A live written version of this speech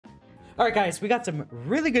Alright guys, we got some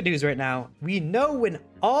really good news right now. We know when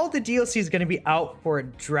all the DLC is going to be out for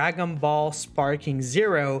Dragon Ball Sparking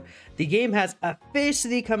Zero. The game has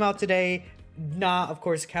officially come out today, not of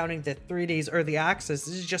course counting the 3 days early access.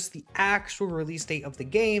 This is just the actual release date of the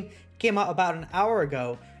game. It came out about an hour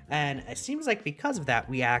ago, and it seems like because of that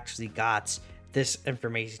we actually got this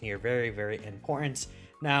information here. Very important.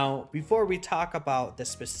 Now, before we talk about the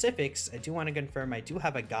specifics, I do want to confirm I do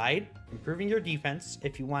have a guide, Improving Your Defense.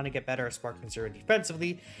 If you want to get better at Sparking Zero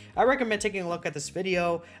defensively, I recommend taking a look at this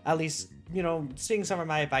video, at least, you know, seeing some of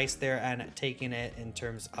my advice there and taking it in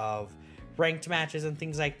terms of ranked matches and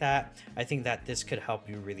things like that. I think that this could help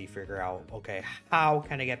you really figure out, okay, how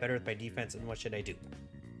can I get better with my defense and what should I do?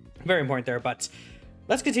 Very important there, but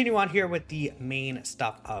let's continue on here with the main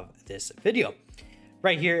stuff of this video.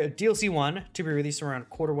 Right here, DLC 1, to be released around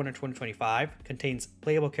Q1 of 2025, contains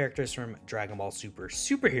playable characters from Dragon Ball Super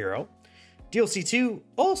Superhero. DLC 2,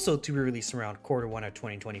 also to be released around Q1 of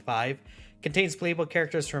 2025, contains playable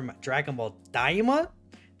characters from Dragon Ball Daima.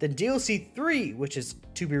 Then DLC 3, which is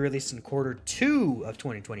to be released in Q2 of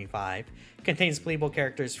 2025, contains playable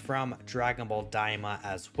characters from Dragon Ball Daima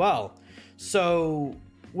as well. So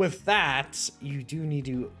with that, you do need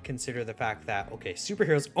to consider the fact that, okay,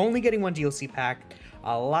 Superhero's only getting one DLC pack.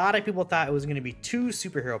 A lot of people thought it was going to be 2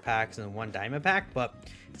 superhero packs and 1 Daima pack, but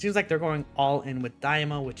it seems like they're going all in with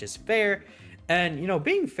Daima, which is fair. And, you know,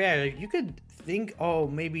 being fair, you could think, oh,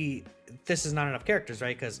 maybe this is not enough characters,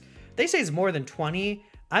 right? Because they say it's more than 20.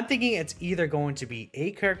 I'm thinking it's either going to be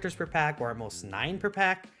 8 characters per pack or at most 9 per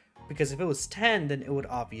pack. Because if it was 10, then it would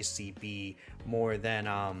obviously be more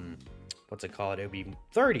than, what's it called? It would be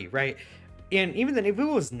 30, right? And even then, if it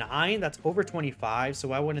was 9, that's over 25. So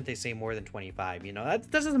why wouldn't they say more than 25? You know,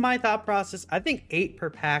 this is my thought process. I think 8 per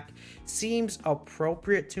pack seems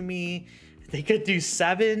appropriate to me. They could do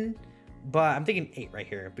 7, but I'm thinking 8 right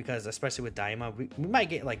here, because especially with Daima, we might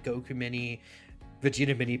get like Goku Mini,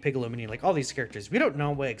 Vegeta Mini, Piccolo Mini, like all these characters. We don't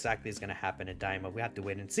know what exactly is going to happen in Daima. We have to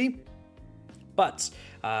wait and see. But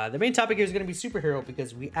the main topic here is going to be Superhero,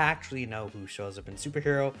 because we actually know who shows up in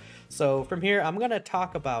Superhero. So from here, I'm going to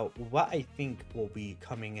talk about what I think will be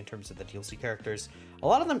coming in terms of the DLC characters. A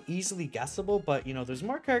lot of them easily guessable, but you know, there's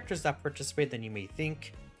more characters that participate than you may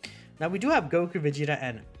think. Now, we do have Goku, Vegeta,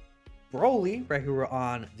 and Broly, right, who are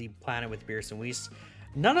on the planet with Beerus and Whis.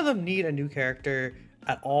 None of them need a new character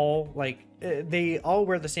at all. Like, they all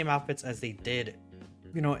wear the same outfits as they did,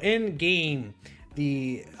 you know, in game.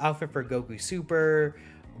 The outfit for Goku Super,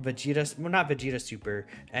 Vegeta, well, not Vegeta Super,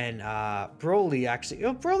 and Broly, actually, you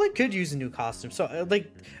know, Broly could use a new costume. So I'm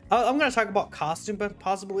going to talk about costume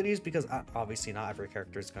possibilities, because obviously not every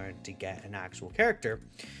character is going to get an actual character.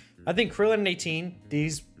 I think Krillin and 18,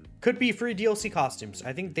 these could be free DLC costumes.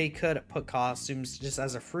 I think they could put costumes just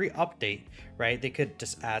as a free update, right? They could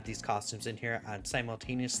just add these costumes in here and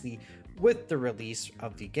simultaneously with the release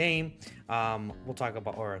of the game. We'll talk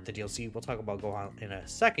about, or the DLC, we'll talk about Gohan in a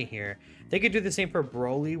second here. They could do the same for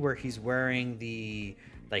Broly, where he's wearing the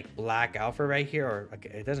like black outfit right here, or okay,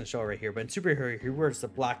 it doesn't show it right here, but in Superhero he wears the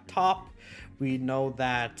black top. We know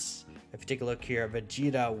that if you take a look here,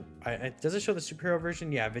 Vegeta, does it show the Superhero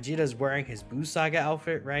version? Yeah, Vegeta's wearing his Buu Saga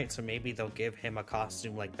outfit, right? So maybe they'll give him a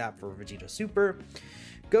costume like that for Vegeta Super.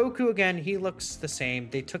 Goku, again, he looks the same.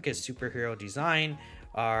 They took his superhero design.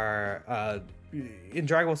 In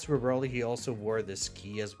Dragon Ball Super Broly, he also wore this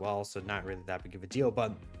key as well, so not really that big of a deal.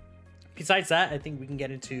 But besides that, I think we can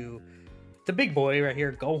get into the big boy right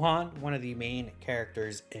here, Gohan, one of the main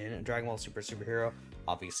characters in Dragon Ball Super Superhero.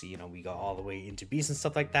 Obviously, you know, we go all the way into Beast and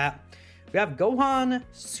stuff like that. We have Gohan,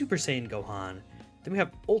 Super Saiyan Gohan, then we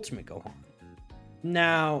have Ultimate Gohan.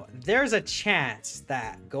 Now, there's a chance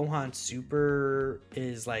that Gohan Super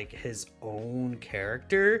is like his own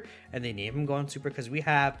character, and they name him Gohan Super, because we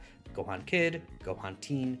have Gohan Kid, Gohan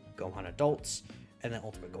Teen, Gohan Adults, and then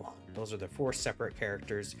Ultimate Gohan. Those are the 4 separate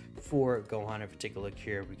characters for Gohan in particular.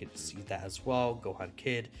 Here we get to see that as well. Gohan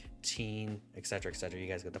Kid, Teen, etc, etc. You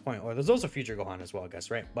guys get the point. Or there's also Future Gohan as well, I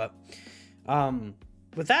guess, right? But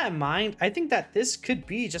with that in mind, I think that this could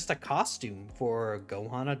be just a costume for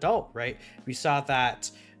Gohan Adult, right? We saw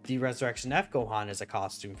that the Resurrection F Gohan is a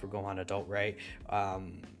costume for Gohan Adult, right?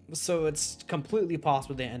 So it's completely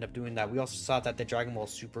possible they end up doing that. We also saw that the Dragon Ball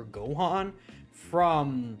Super Gohan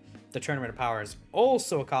from the Tournament of Power is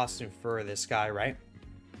also a costume for this guy, right?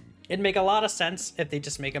 It'd make a lot of sense if they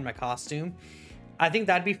just make him a costume. I think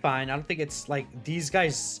that'd be fine. I don't think it's like these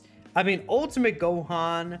guys. I mean, Ultimate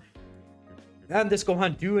Gohan and this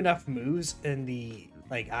Gohan do enough moves in the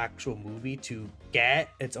like actual movie to get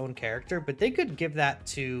its own character, but they could give that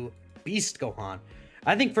to Beast Gohan.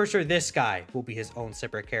 I think for sure this guy will be his own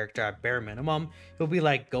separate character at bare minimum. He'll be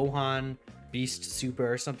like Gohan Beast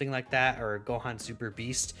Super or something like that, or Gohan Super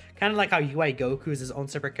Beast. Kind of like how UI Goku is his own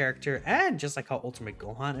separate character, and just like how Ultimate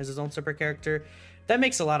Gohan is his own separate character. That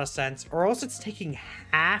makes a lot of sense. Or else it's taking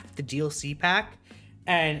half the DLC pack.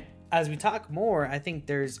 And as we talk more, I think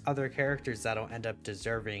there's other characters that'll end up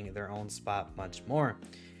deserving their own spot much more.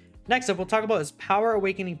 Next up, we'll talk about his Power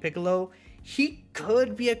Awakening Piccolo. He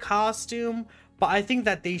could be a costume, but I think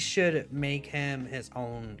that they should make him his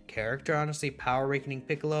own character, honestly. Power Awakening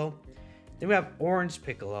Piccolo. Then we have Orange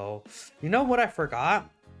Piccolo. You know what I forgot?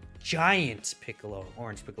 Giant Piccolo.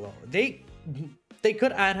 Orange Piccolo. They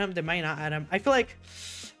could add him. They might not add him. I feel like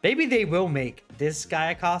maybe they will make this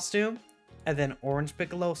guy a costume, and then Orange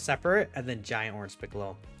Piccolo separate, and then Giant Orange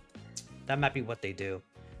Piccolo. That might be what they do.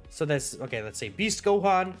 So that's, okay, let's say Beast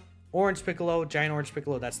Gohan, Orange Piccolo, Giant Orange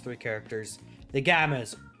Piccolo. That's 3 characters. The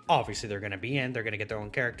Gammas, obviously they're going to be in. They're going to get their own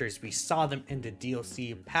characters. We saw them in the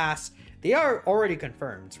DLC pass. They are already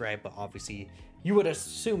confirmed, right? But obviously you would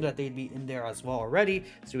assume that they'd be in there as well already.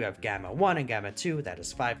 So we have Gamma 1 and Gamma 2. That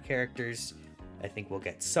is 5 characters. I think we'll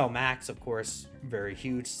get Cell Max, of course. Very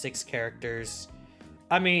huge. 6 characters.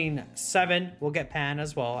 I mean, 7. We'll get Pan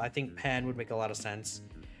as well. I think Pan would make a lot of sense.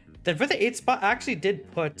 Then for the 8th spot, I actually did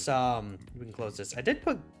put, we can close this. I did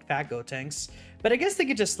put Fat Gotenks, but I guess they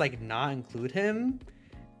could just like not include him.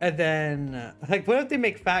 And then like, what if they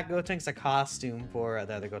make Fat Gotenks a costume for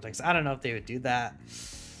the other Gotenks? I don't know if they would do that.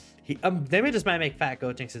 They may just might make Fat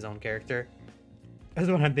Gotenks his own character. That's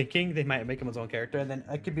what I'm thinking. They might make him his own character. And then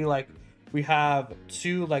it could be like, we have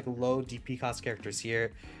 2 like low DP cost characters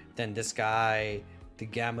here. Then this guy, the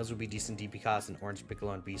Gammas will be decent DP cost, and Orange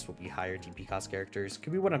Piccolo and Beast will be higher DP cost characters.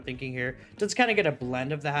 Could be what I'm thinking here. Just kind of get a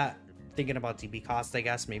blend of that. Thinking about DP cost, I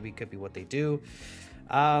guess. Maybe it could be what they do.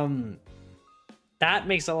 That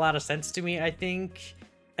makes a lot of sense to me, I think.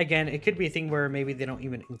 Again, it could be a thing where maybe they don't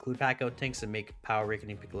even include Fat Gotenks and make Power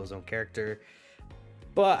Awakening Piccolo's own character.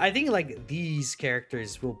 But I think like these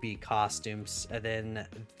characters will be costumes, and then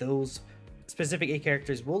those specific 8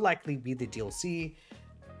 characters will likely be the DLC.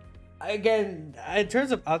 Again, in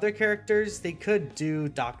terms of other characters, they could do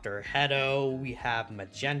Dr. Hedo. We have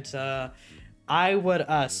Magenta. I would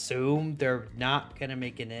assume they're not gonna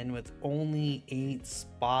make it in with only 8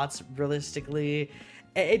 spots realistically.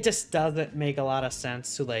 It just doesn't make a lot of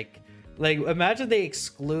sense to like imagine they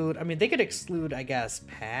exclude, I mean, they could exclude, I guess,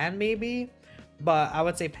 Pan maybe, but I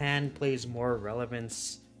would say Pan plays more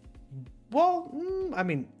relevance. Well, I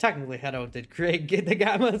mean, technically Hedo did create the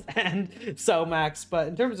Gammas and Cell Max, but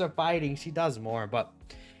in terms of fighting, she does more. But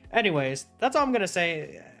anyways, that's all I'm gonna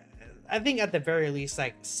say. I think at the very least,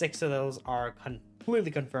 like 6 of those are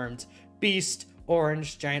completely confirmed. Beast,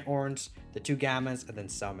 Orange, Giant Orange, the 2 Gammas, and then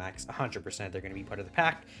Cell Max. 100% they're gonna be part of the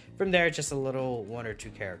pack. From there, just a little 1 or 2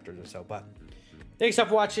 characters or so. But thanks for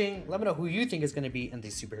watching. Let me know who you think is gonna be in the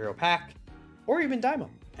superhero pack, or even Daimon,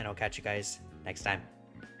 and I'll catch you guys next time.